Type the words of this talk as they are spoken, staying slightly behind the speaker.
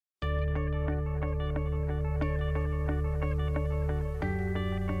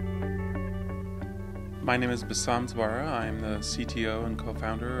My name is Bassam Tabbara. I'm the CTO and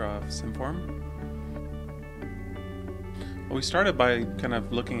co-founder of Symform. Well, we started by kind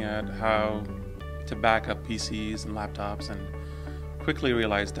of looking at how to back up PCs and laptops, and quickly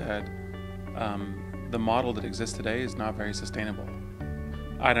realized that the model that exists today is not very sustainable.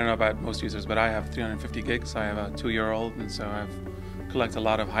 I don't know about most users, but I have 350 gigs. I have a 2-year-old, and so I've collected a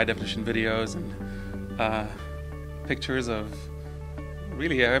lot of high-definition videos and pictures of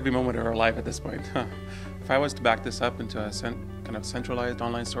really every moment of our life at this point. If I was to back this up into a kind of centralized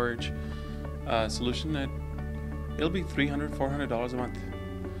online storage solution, it'll be $300, $400 a month.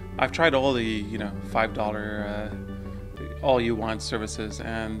 I've tried all the $5 all you want services,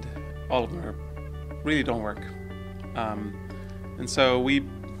 and all of them really don't work. And so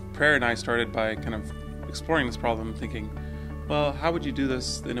Prayer and I started by kind of exploring this problem, thinking, well, how would you do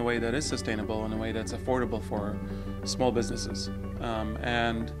this in a way that is sustainable, in a way that's affordable for small businesses?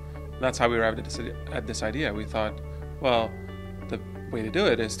 And that's how we arrived at this idea. We thought, well, the way to do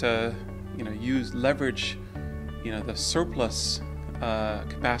it is to leverage the surplus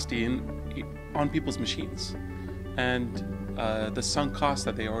capacity on people's machines, and the sunk costs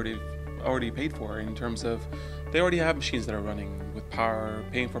that they already paid for, in terms of they already have machines that are running with power,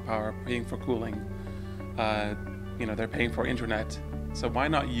 paying for cooling. They're paying for internet. So why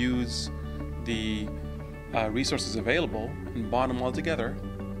not use the resources available and bond them all together,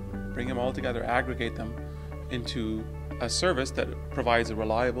 bring them all together, aggregate them into a service that provides a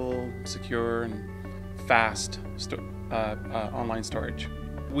reliable, secure, and fast online storage.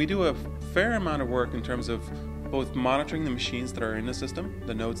 We do a fair amount of work in terms of both monitoring the machines that are in the system,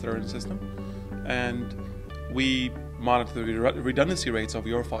 the nodes that are in the system, and we monitor the redundancy rates of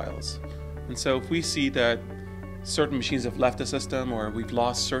your files. And so if we see that certain machines have left the system, or we've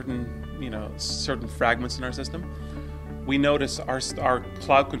lost certain fragments in our system, we notice our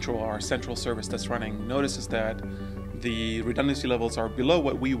cloud control, our central service that's running, notices that the redundancy levels are below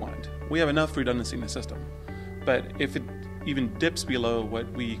what we want. We have enough redundancy in the system, but if it even dips below what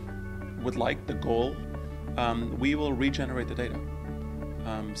we would like, the goal, we will regenerate the data.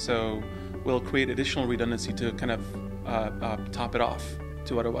 So we'll create additional redundancy to kind of top it off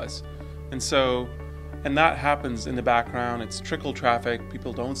to what it was. And that happens in the background. It's trickle traffic.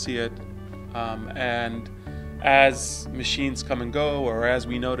 People don't see it. And as machines come and go, or as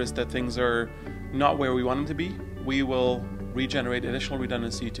we notice that things are not where we want them to be, we will regenerate additional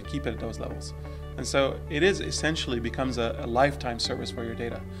redundancy to keep it at those levels. And so it essentially becomes a lifetime service for your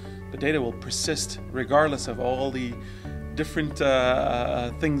data. The data will persist regardless of all the different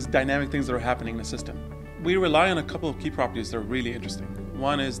dynamic things that are happening in the system. We rely on a couple of key properties that are really interesting.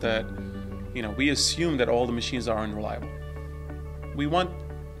 One is that we assume that all the machines are unreliable.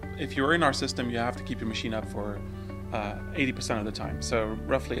 If you're in our system, you have to keep your machine up for 80% of the time. So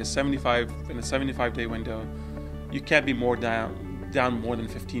roughly in a 75-day window, you can't be down more than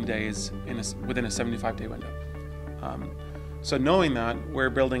 15 days within a 75-day window. So knowing that, we're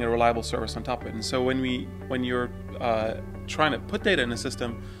building a reliable service on top of it. And so when you're trying to put data in a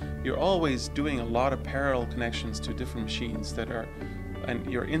system, you're always doing a lot of parallel connections to different machines and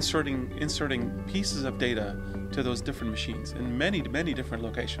you're inserting pieces of data to those different machines in many different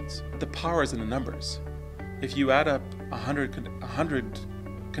locations. The power is in the numbers. If you add up 100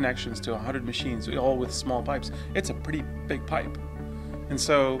 connections to 100 machines, all with small pipes, it's a pretty big pipe. And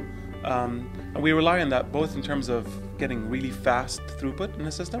so we rely on that both in terms of getting really fast throughput in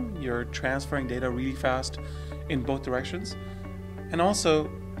the system. You're transferring data really fast in both directions, and also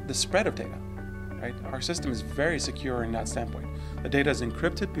the spread of data. Right? Our system is very secure in that standpoint. The data is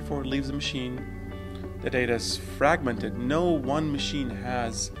encrypted before it leaves the machine. The data is fragmented. No one machine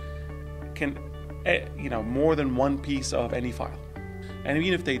can more than one piece of any file. And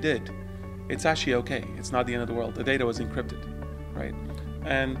even if they did, it's actually okay. It's not the end of the world. The data was encrypted, right?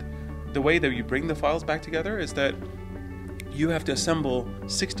 And the way that you bring the files back together is that you have to assemble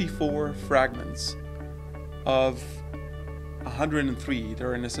 64 fragments of 103 that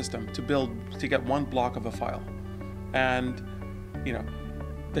are in the system to get one block of a file. And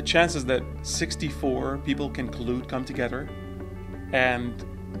the chances that 64 people can come together and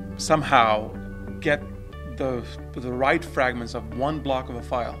somehow get the right fragments of one block of a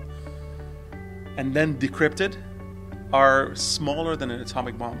file and then decrypt it are smaller than an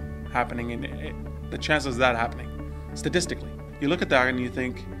atomic bomb happening. The chances of that happening statistically, you look at that and you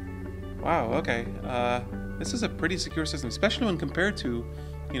think, wow, okay, this is a pretty secure system, especially when compared to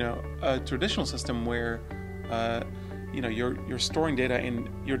a traditional system where you're storing data, and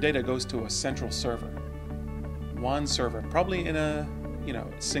your data goes to a central server, one server, probably in a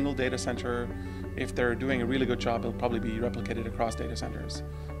single data center. If they're doing a really good job, it'll probably be replicated across data centers.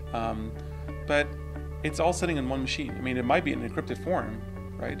 But it's all sitting in one machine. I mean, it might be in an encrypted form,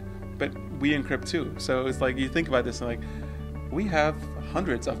 right? But we encrypt too. So it's like, you think about this and like, we have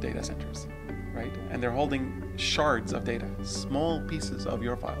hundreds of data centers, right? And they're holding shards of data, small pieces of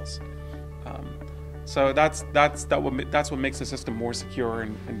your files. So that's what makes the system more secure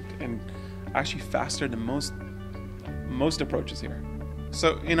and actually faster than most approaches here.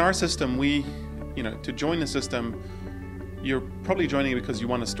 So in our system, to join the system, you're probably joining because you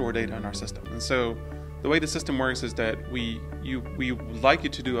want to store data in our system. And so the way the system works is that we would like you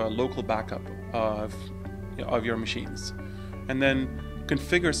to do a local backup of your machines, and then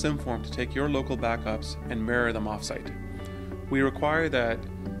configure Symform to take your local backups and mirror them offsite. We require that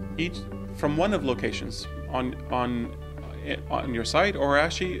each from one of locations on your site, or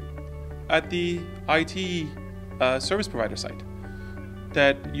actually at the IT service provider site,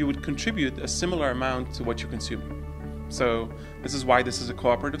 that you would contribute a similar amount to what you're consuming. So this is why this is a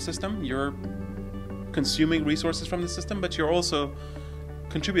cooperative system. You're consuming resources from the system, but you're also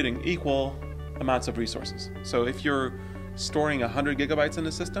contributing equal amounts of resources. So if you're storing 100 gigabytes in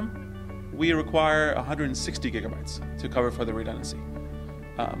the system, we require 160 gigabytes to cover for the redundancy.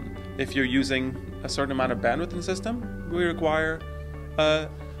 If you're using a certain amount of bandwidth in the system, we require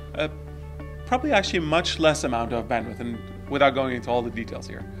probably actually a much less amount of bandwidth, and without going into all the details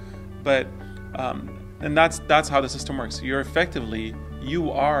here. But and that's how the system works. You're effectively, you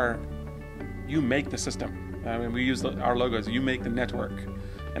make the system. I mean, we use our logos. You make the network,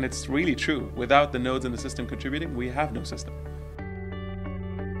 and it's really true. Without the nodes in the system contributing, we have no system.